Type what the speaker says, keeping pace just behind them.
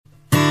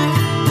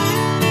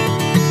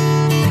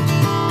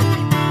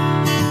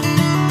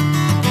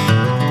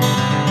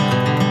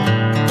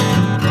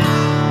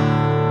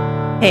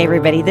Hey,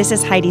 everybody, this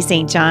is Heidi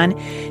St. John.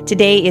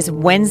 Today is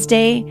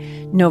Wednesday,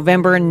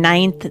 November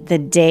 9th, the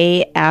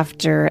day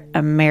after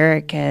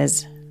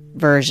America's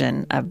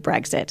version of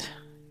Brexit.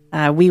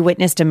 We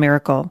witnessed a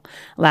miracle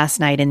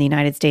last night in the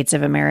United States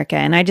of America,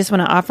 and I just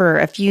want to offer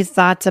a few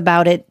thoughts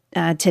about it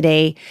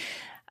today.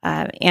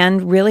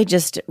 And really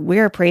just, we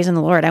are praising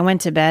the Lord. I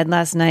went to bed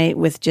last night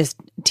with just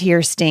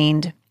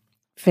tear-stained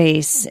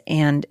face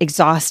and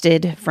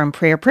exhausted from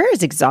prayer. Prayer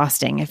is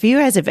exhausting. If you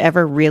guys have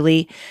ever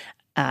really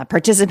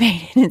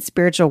participated in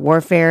spiritual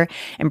warfare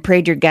and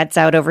prayed your guts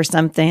out over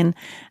something,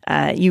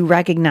 you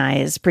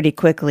recognize pretty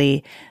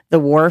quickly the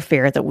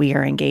warfare that we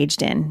are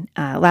engaged in.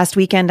 Last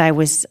weekend, I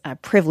was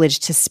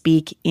privileged to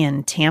speak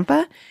in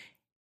Tampa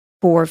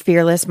for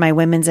Fearless, my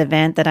women's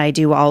event that I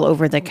do all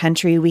over the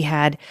country. We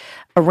had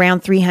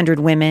around 300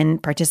 women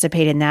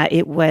participate in that.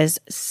 It was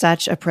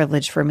such a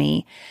privilege for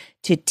me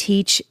to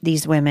teach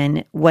these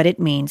women what it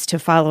means to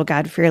follow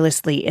God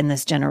fearlessly in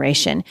this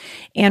generation.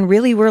 And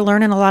really, we're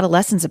learning a lot of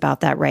lessons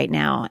about that right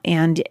now.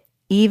 And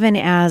even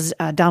as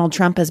Donald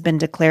Trump has been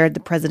declared the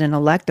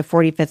president-elect, the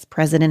 45th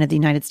president of the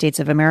United States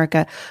of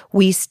America,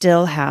 we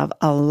still have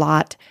a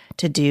lot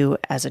to do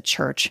as a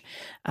church.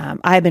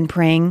 I've been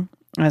praying,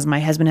 as my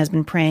husband has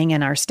been praying,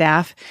 and our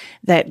staff,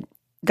 that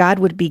God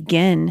would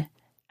begin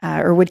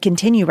or would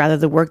continue rather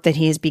the work that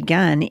he has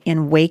begun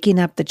in waking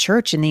up the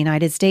church in the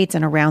United States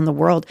and around the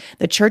world.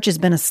 The church has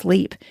been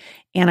asleep.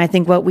 And I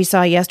think what we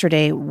saw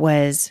yesterday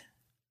was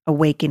a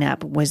waking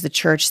up, was the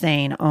church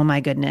saying, oh my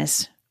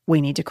goodness,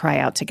 we need to cry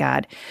out to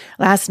God.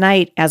 Last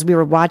night, as we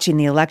were watching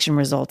the election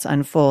results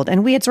unfold,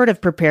 and we had sort of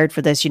prepared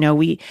for this,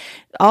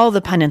 all the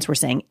pundits were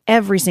saying,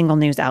 every single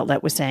news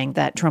outlet was saying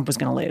that Trump was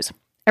going to lose.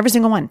 Every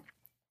single one.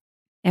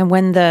 And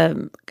when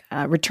the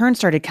return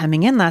started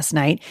coming in last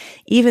night,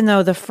 even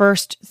though the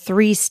first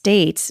 3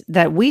 states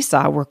that we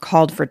saw were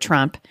called for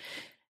Trump,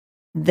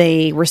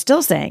 they were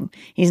still saying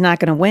he's not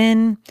going to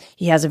win.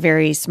 He has a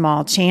very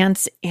small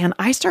chance. And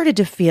I started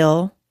to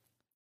feel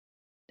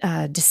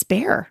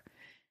despair,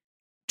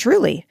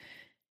 truly,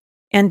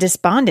 and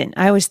despondent.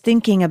 I was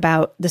thinking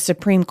about the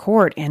Supreme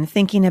Court and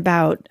thinking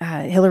about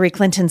Hillary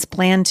Clinton's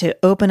plan to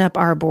open up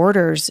our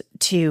borders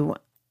to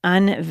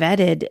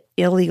unvetted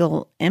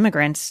illegal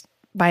immigrants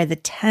by the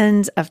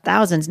tens of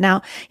thousands.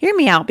 Now, hear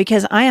me out,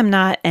 because I am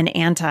not an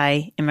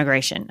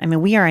anti-immigration. I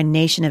mean, we are a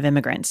nation of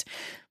immigrants,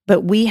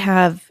 but we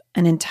have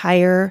an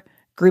entire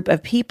group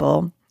of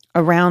people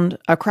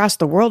across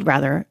the world,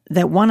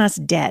 that want us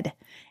dead.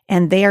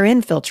 And they are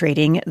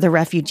infiltrating the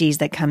refugees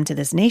that come to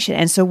this nation.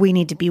 And so we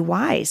need to be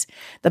wise.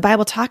 The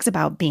Bible talks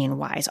about being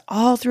wise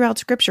all throughout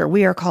Scripture.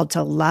 We are called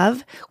to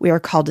love. We are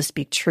called to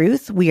speak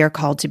truth. We are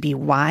called to be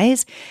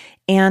wise.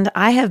 And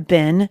I have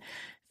been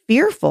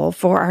fearful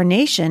for our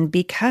nation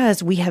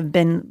because we have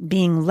been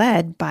being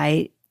led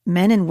by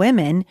men and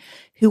women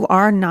who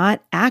are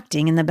not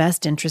acting in the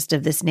best interest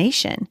of this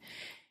nation.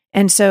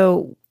 And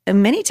so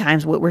many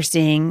times what we're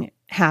seeing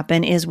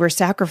happen is we're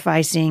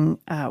sacrificing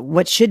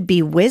what should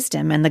be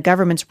wisdom and the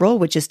government's role,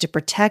 which is to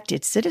protect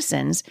its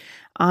citizens,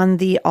 on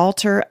the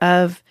altar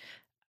of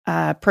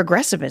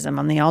progressivism,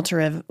 on the altar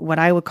of what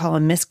I would call a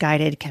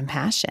misguided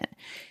compassion.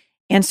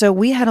 And so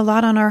we had a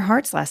lot on our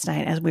hearts last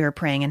night as we were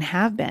praying, and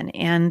have been.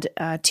 And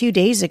 2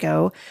 days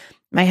ago,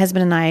 my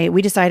husband and I,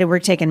 we decided we're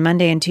taking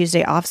Monday and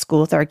Tuesday off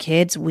school with our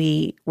kids.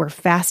 We were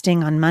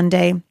fasting on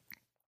Monday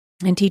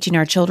and teaching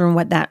our children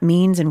what that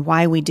means and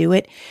why we do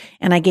it.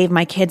 And I gave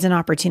my kids an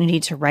opportunity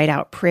to write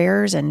out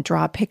prayers and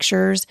draw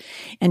pictures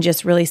and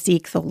just really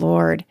seek the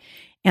Lord.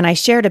 And I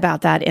shared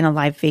about that in a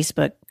live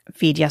Facebook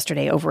feed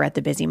yesterday over at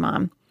The Busy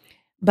Mom.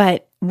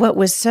 But what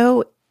was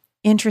so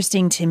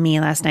interesting to me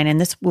last night,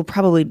 and this will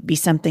probably be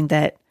something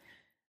that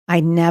I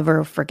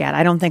never forget.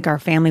 I don't think our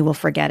family will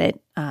forget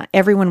it.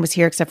 Everyone was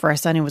here except for our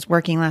son, who was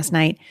working last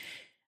night.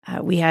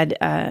 We had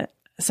a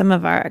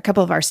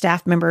couple of our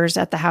staff members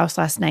at the house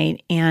last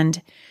night,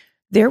 and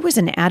there was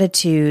an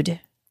attitude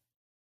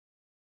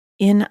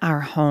in our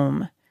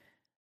home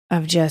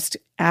of just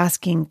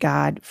asking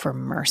God for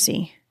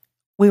mercy.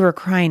 We were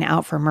crying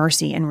out for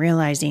mercy and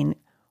realizing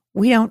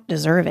we don't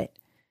deserve it.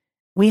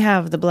 We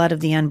have the blood of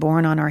the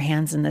unborn on our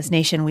hands in this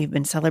nation. We've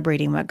been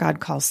celebrating what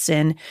God calls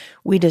sin.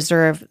 We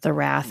deserve the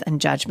wrath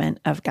and judgment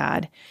of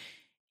God.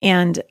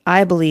 And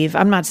I believe,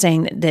 I'm not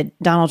saying that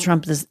Donald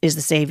Trump is the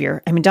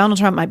savior. I mean, Donald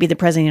Trump might be the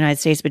president of the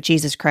United States, but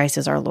Jesus Christ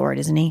is our Lord,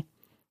 isn't he?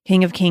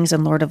 King of kings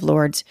and Lord of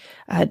lords.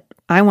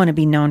 I want to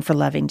be known for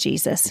loving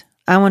Jesus.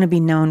 I want to be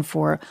known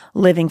for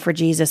living for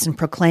Jesus and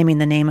proclaiming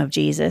the name of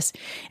Jesus.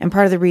 And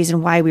part of the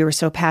reason why we were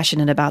so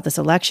passionate about this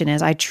election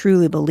is I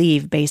truly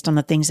believe, based on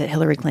the things that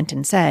Hillary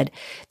Clinton said,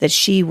 that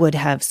she would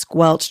have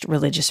squelched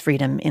religious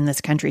freedom in this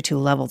country to a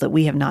level that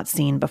we have not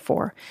seen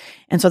before.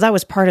 And so that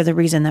was part of the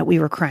reason that we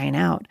were crying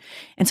out.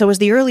 And so as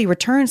the early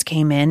returns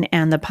came in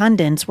and the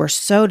pundits were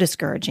so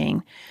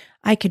discouraging,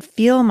 I could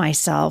feel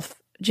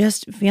myself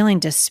just feeling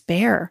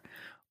despair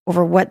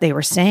over what they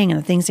were saying and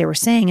the things they were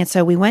saying. And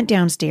so we went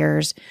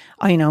downstairs.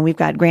 We've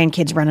got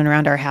grandkids running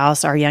around our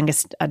house. Our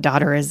youngest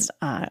daughter is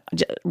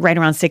right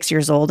around 6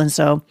 years old. And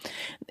so,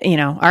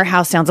 our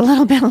house sounds a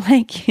little bit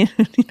like,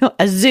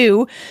 a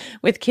zoo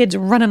with kids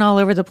running all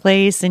over the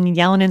place and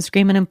yelling and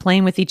screaming and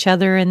playing with each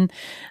other, and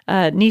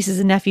nieces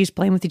and nephews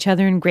playing with each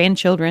other, and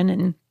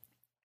grandchildren.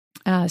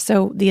 And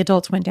so the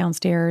adults went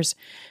downstairs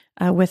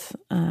with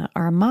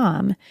our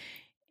mom,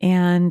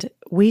 and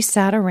we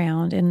sat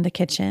around in the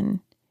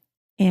kitchen,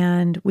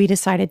 and we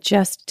decided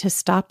just to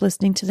stop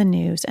listening to the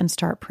news and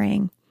start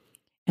praying.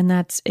 And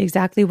that's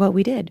exactly what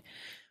we did.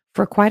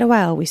 For quite a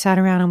while, we sat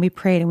around and we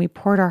prayed and we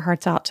poured our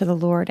hearts out to the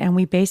Lord, and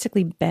we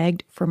basically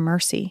begged for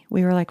mercy.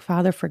 We were like,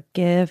 Father,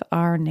 forgive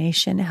our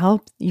nation.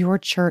 Help your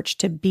church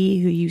to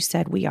be who you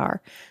said we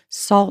are,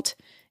 salt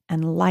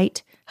and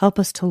light. Help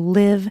us to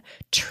live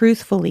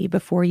truthfully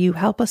before you.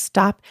 Help us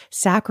stop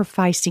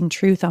sacrificing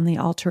truth on the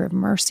altar of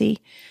mercy.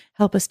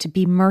 Help us to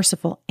be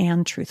merciful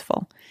and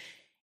truthful.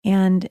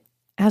 And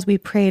as we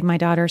prayed, my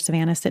daughter,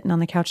 Savannah, sitting on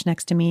the couch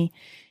next to me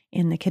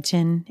in the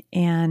kitchen,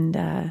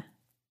 and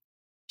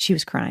she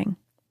was crying.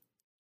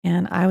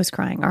 And I was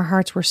crying. Our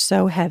hearts were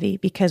so heavy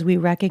because we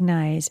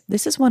recognize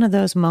this is one of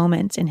those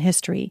moments in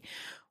history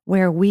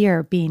where we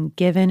are being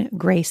given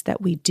grace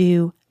that we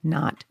do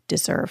not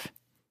deserve.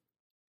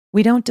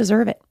 We don't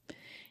deserve it.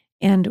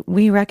 And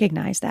we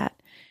recognize that.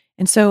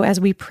 And so as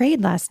we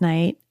prayed last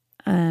night,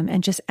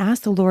 and just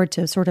asked the Lord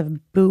to sort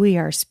of buoy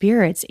our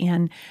spirits,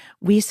 and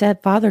we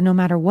said, Father, no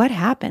matter what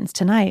happens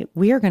tonight,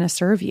 we are going to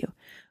serve you.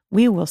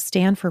 We will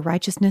stand for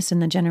righteousness in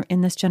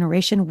this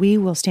generation. We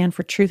will stand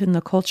for truth in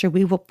the culture.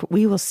 We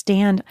will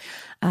stand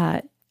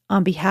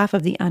on behalf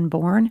of the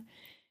unborn,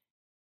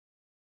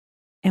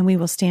 and we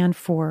will stand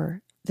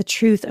for the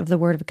truth of the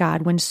Word of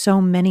God when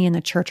so many in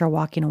the church are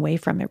walking away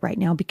from it right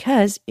now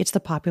because it's the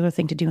popular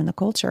thing to do in the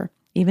culture,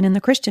 even in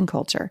the Christian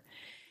culture.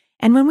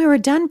 And when we were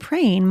done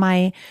praying,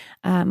 my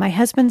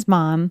husband's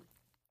mom,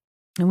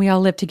 and we all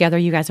live together.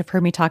 You guys have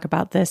heard me talk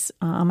about this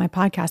on my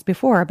podcast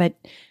before, but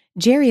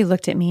Jerry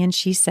looked at me and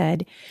she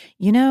said,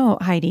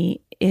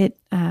 Heidi,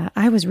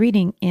 I was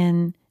reading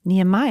in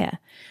Nehemiah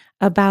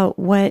about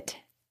what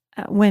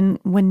when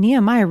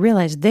Nehemiah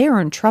realized they were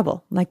in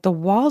trouble, like the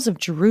walls of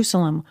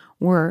Jerusalem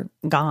were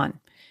gone.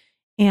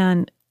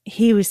 And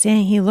he was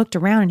saying, he looked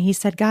around and he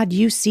said, God,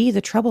 you see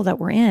the trouble that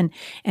we're in.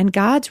 And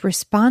God's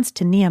response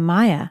to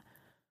Nehemiah,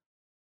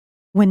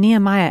 when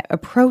Nehemiah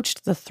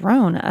approached the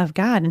throne of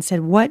God and said,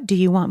 what do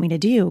you want me to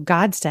do?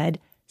 God said,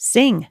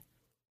 sing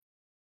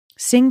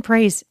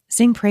praise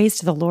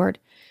to the Lord.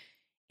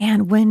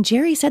 And when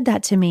Jerry said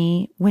that to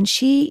me, when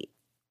she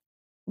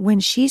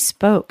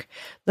spoke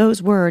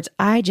those words,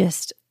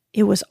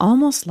 it was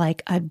almost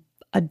like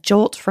a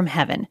jolt from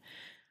heaven.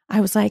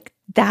 I was like,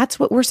 that's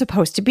what we're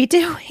supposed to be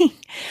doing.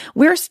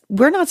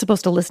 We're not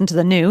supposed to listen to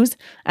the news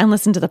and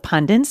listen to the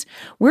pundits.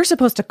 We're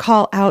supposed to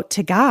call out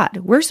to God.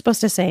 We're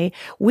supposed to say,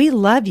 we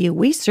love you.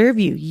 We serve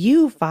you.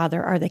 You,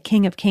 Father, are the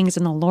King of Kings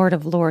and the Lord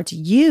of Lords.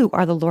 You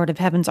are the Lord of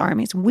Heaven's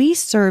armies. We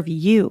serve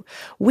you.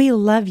 We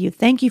love you.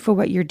 Thank you for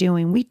what you're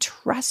doing. We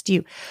trust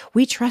you.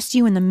 We trust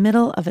you in the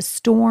middle of a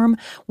storm.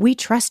 We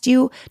trust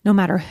you no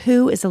matter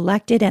who is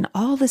elected. And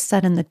all of a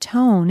sudden, the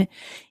tone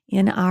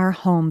in our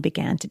home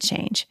began to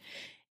change.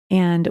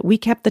 And we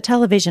kept the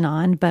television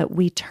on, but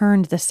we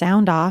turned the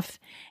sound off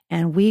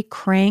and we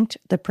cranked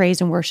the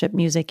praise and worship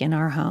music in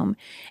our home.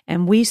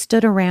 And we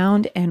stood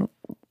around and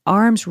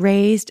arms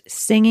raised,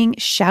 singing,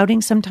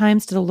 shouting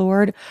sometimes to the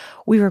Lord.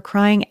 We were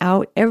crying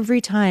out every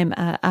time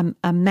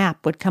a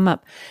map would come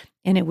up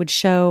and it would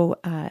show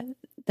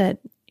that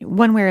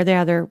one way or the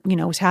other,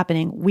 was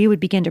happening. We would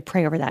begin to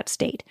pray over that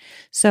state.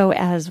 So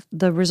as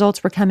the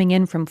results were coming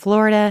in from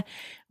Florida,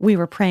 we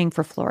were praying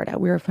for Florida.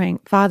 We were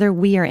praying, Father,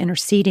 we are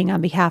interceding on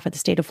behalf of the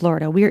state of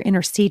Florida. We are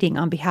interceding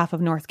on behalf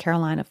of North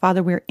Carolina.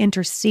 Father, we're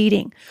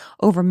interceding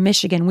over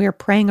Michigan. We are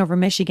praying over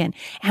Michigan.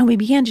 And we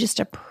began just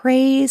to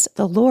praise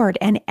the Lord.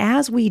 And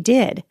as we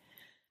did,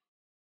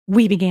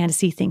 we began to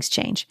see things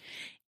change.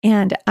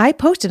 And I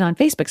posted on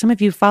Facebook. Some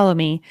of you follow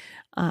me.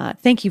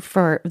 Thank you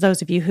for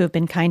those of you who have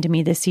been kind to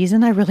me this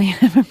season. I really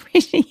have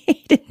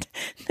appreciated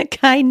the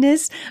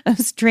kindness of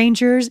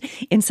strangers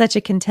in such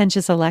a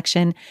contentious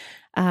election.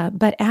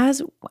 But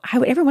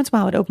every once in a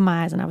while I would open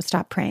my eyes and I would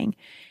stop praying.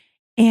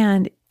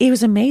 And it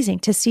was amazing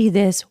to see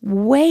this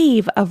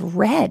wave of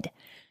red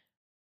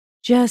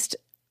just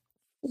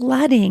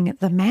flooding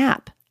the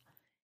map.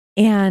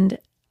 And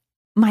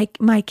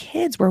my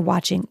kids were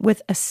watching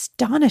with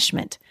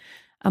astonishment.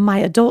 My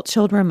adult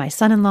children, my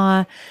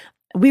son-in-law,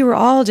 we were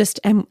all just,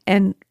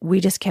 and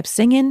we just kept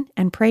singing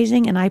and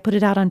praising. And I put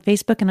it out on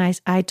Facebook, and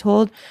I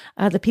told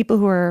the people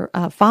who are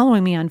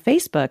following me on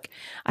Facebook,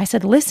 I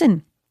said,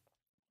 listen,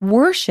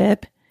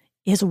 worship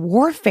is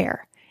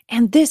warfare.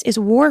 And this is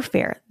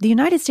warfare. The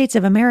United States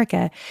of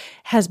America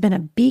has been a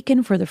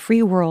beacon for the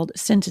free world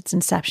since its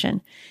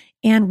inception.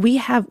 And we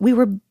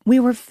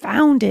were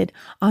founded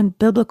on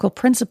biblical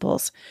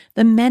principles.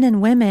 The men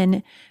and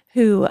women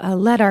who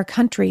led our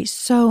country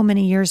so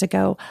many years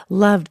ago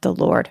loved the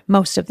Lord.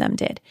 Most of them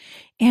did.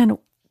 And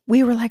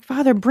we were like,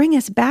 Father, bring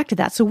us back to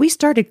that. So we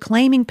started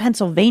claiming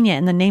Pennsylvania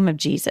in the name of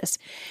Jesus.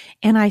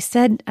 And I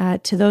said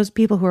to those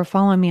people who are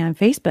following me on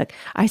Facebook,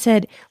 I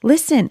said,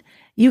 listen,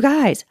 you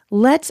guys,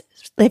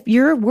 if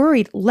you're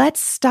worried, let's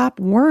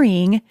stop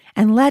worrying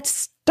and let's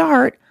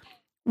start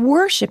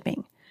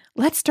worshiping.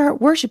 Let's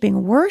start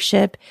worshiping.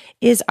 Worship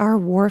is our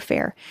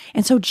warfare.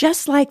 And so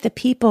just like the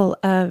people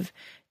of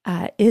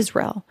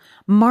Israel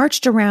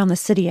marched around the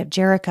city of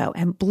Jericho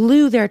and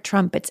blew their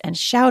trumpets and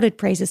shouted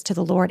praises to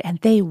the Lord, and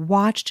they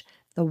watched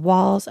the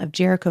walls of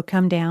Jericho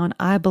come down.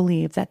 I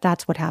believe that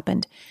that's what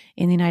happened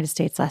in the United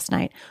States last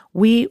night.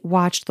 We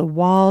watched the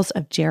walls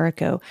of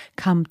Jericho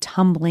come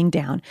tumbling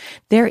down.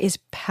 There is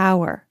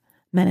power,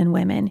 men and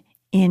women,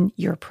 in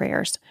your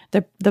prayers.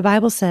 The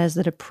Bible says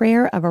that a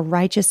prayer of a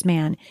righteous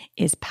man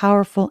is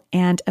powerful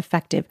and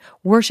effective.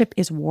 Worship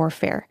is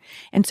warfare.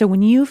 And so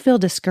when you feel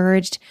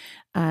discouraged,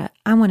 I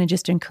want to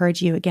just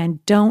encourage you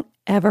again, don't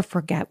ever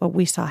forget what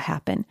we saw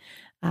happen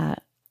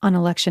on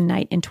election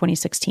night in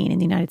 2016 in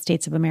the United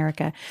States of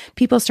America.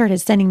 People started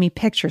sending me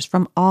pictures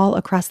from all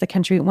across the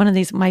country. One of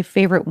these, my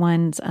favorite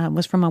ones,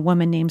 was from a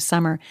woman named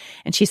Summer.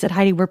 And she said,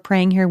 Heidi, we're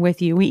praying here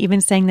with you. We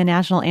even sang the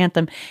national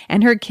anthem.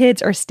 And her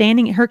kids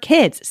standing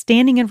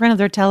in front of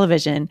their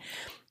television,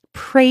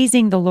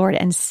 praising the Lord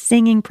and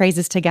singing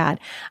praises to God.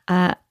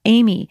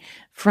 Amy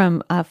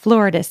from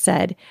Florida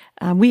said,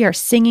 we are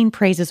singing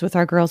praises with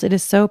our girls. It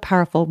is so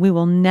powerful. We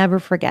will never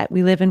forget.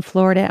 We live in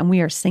Florida and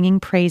we are singing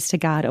praise to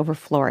God over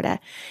Florida.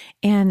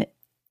 And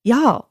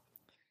y'all,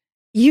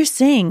 you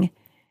sing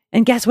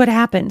and guess what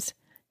happens?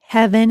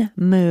 Heaven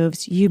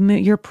moves.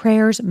 Your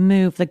prayers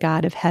move the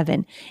God of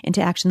heaven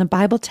into action. The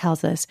Bible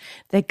tells us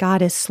that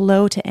God is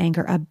slow to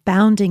anger,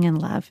 abounding in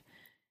love.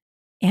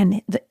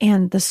 And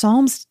the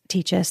Psalms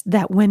teach us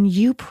that when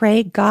you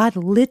pray, God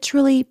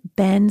literally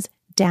bends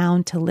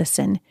down to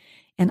listen.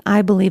 And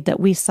I believe that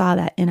we saw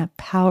that in a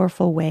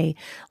powerful way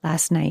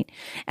last night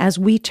as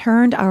we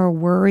turned our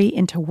worry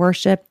into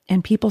worship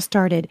and people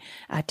started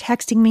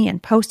texting me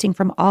and posting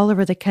from all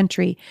over the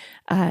country.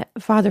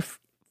 Father,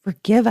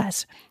 forgive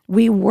us.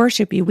 We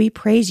worship you. We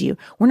praise you.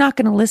 We're not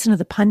going to listen to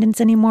the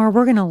pundits anymore.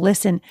 We're going to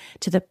listen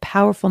to the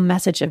powerful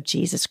message of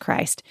Jesus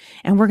Christ.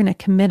 And we're going to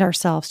commit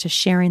ourselves to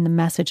sharing the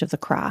message of the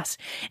cross.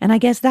 And I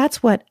guess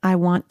that's what I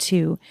want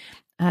to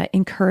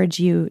encourage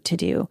you to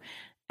do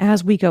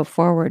as we go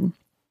forward.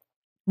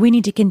 We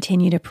need to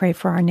continue to pray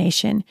for our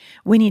nation.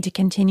 We need to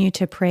continue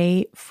to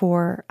pray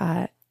for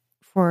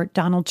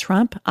Donald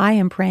Trump. I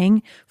am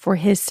praying for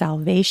his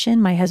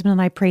salvation. My husband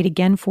and I prayed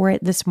again for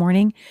it this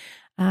morning.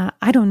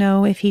 I don't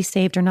know if he's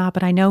saved or not,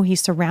 but I know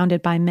he's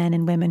surrounded by men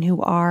and women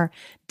who are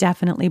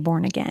definitely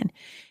born again.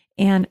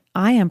 And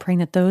I am praying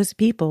that those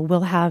people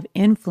will have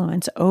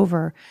influence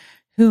over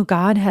who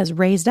God has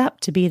raised up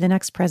to be the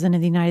next president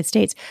of the United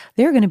States.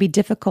 There are going to be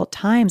difficult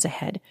times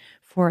ahead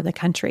for the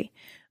country,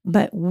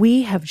 but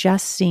we have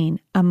just seen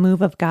a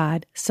move of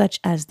God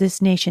such as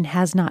this nation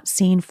has not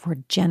seen for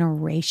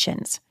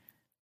generations.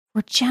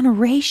 For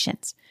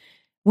generations.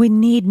 We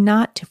need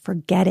not to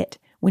forget it.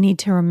 We need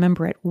to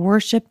remember it.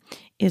 Worship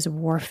is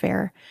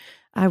warfare.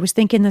 I was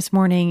thinking this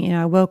morning,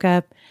 I woke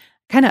up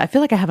I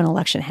feel like I have an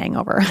election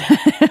hangover.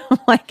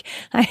 Like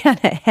I had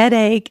a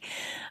headache.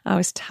 I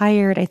was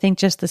tired. I think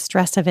just the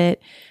stress of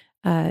it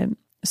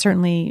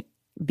certainly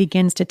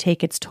begins to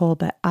take its toll.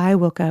 But I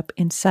woke up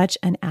in such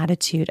an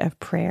attitude of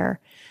prayer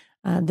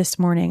this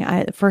morning.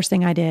 The first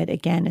thing I did,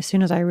 again, as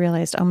soon as I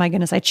realized, oh my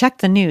goodness, I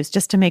checked the news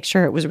just to make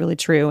sure it was really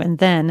true. And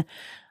then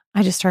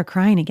I just started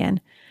crying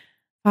again.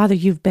 Father,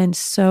 you've been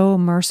so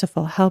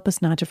merciful. Help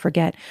us not to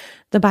forget.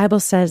 The Bible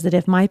says that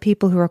if my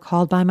people who are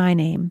called by my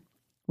name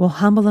will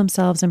humble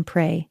themselves and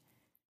pray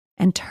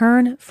and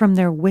turn from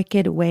their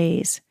wicked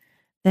ways,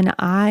 then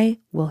I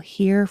will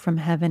hear from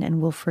heaven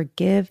and will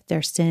forgive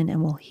their sin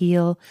and will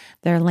heal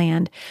their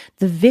land.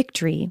 The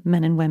victory,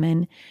 men and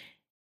women,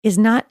 is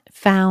not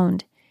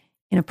found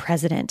in a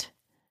president.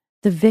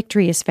 The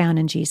victory is found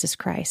in Jesus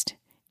Christ.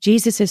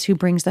 Jesus is who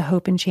brings the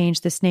hope and change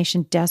this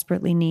nation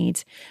desperately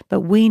needs, but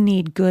we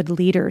need good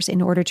leaders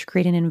in order to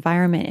create an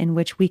environment in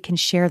which we can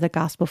share the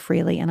gospel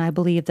freely. And I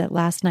believe that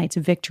last night's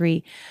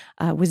victory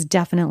was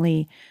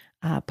definitely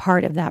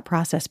part of that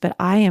process. But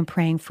I am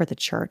praying for the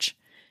church.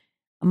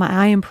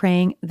 I am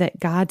praying that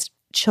God's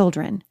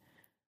children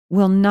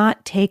will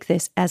not take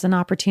this as an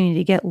opportunity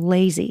to get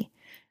lazy,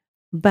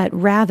 but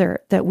rather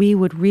that we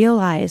would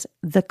realize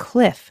the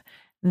cliff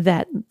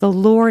that the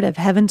Lord of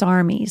heaven's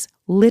armies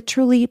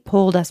literally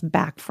pulled us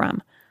back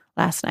from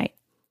last night,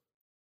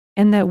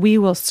 and that we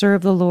will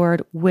serve the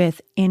Lord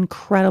with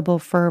incredible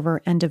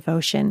fervor and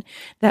devotion,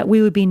 that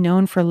we would be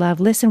known for love.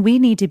 Listen, we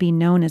need to be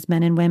known as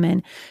men and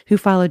women who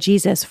follow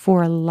Jesus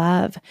for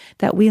love,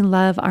 that we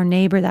love our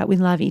neighbor, that we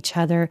love each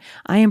other.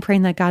 I am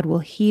praying that God will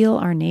heal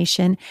our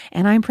nation,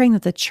 and I'm praying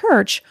that the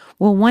church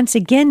will once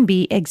again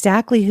be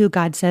exactly who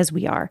God says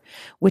we are,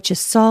 which is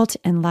salt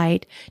and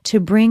light,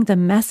 to bring the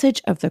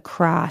message of the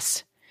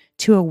cross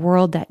to a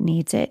world that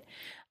needs it.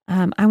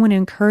 I want to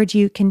encourage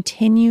you,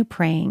 continue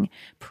praying.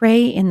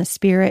 Pray in the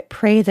Spirit.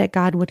 Pray that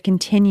God would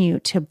continue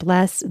to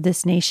bless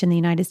this nation, the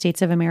United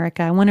States of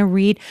America. I want to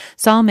read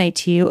Psalm 8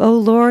 to you. O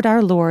Lord,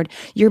 our Lord,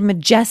 your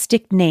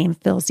majestic name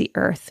fills the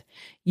earth.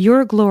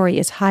 Your glory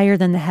is higher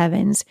than the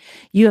heavens.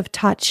 You have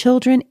taught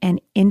children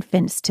and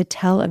infants to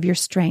tell of your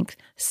strength,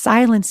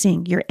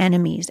 silencing your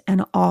enemies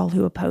and all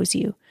who oppose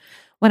you.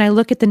 When I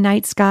look at the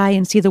night sky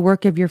and see the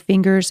work of your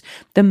fingers,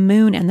 the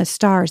moon and the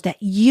stars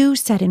that you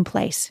set in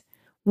place,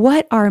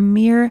 what are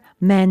mere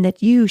men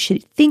that you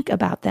should think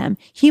about them,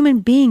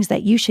 human beings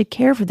that you should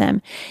care for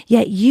them?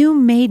 Yet you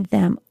made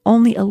them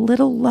only a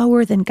little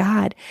lower than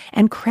God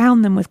and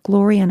crowned them with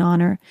glory and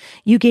honor.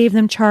 You gave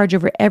them charge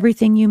over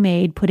everything you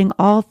made, putting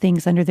all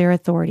things under their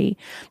authority,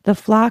 the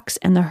flocks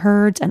and the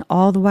herds and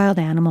all the wild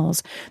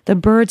animals, the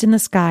birds in the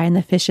sky and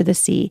the fish of the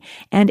sea,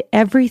 and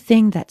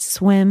everything that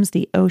swims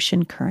the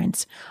ocean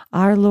currents.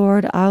 Our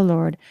Lord,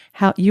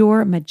 how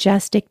your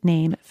majestic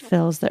name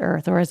fills the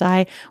earth. Or as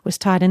I was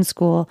taught in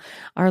school,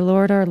 our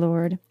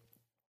Lord,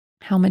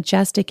 how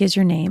majestic is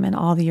your name in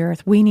all the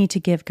earth. We need to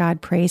give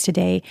God praise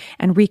today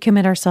and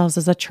recommit ourselves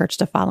as a church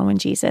to following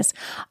Jesus.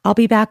 I'll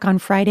be back on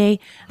Friday,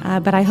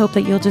 but I hope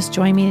that you'll just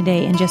join me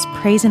today in just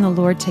praising the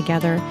Lord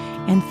together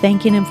and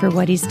thanking Him for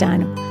what He's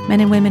done.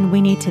 Men and women, we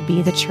need to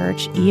be the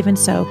church. Even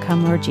so,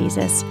 come Lord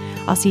Jesus.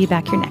 I'll see you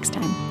back here next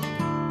time.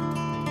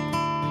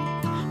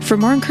 For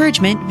more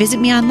encouragement, visit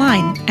me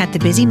online at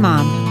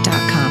thebusymom.com.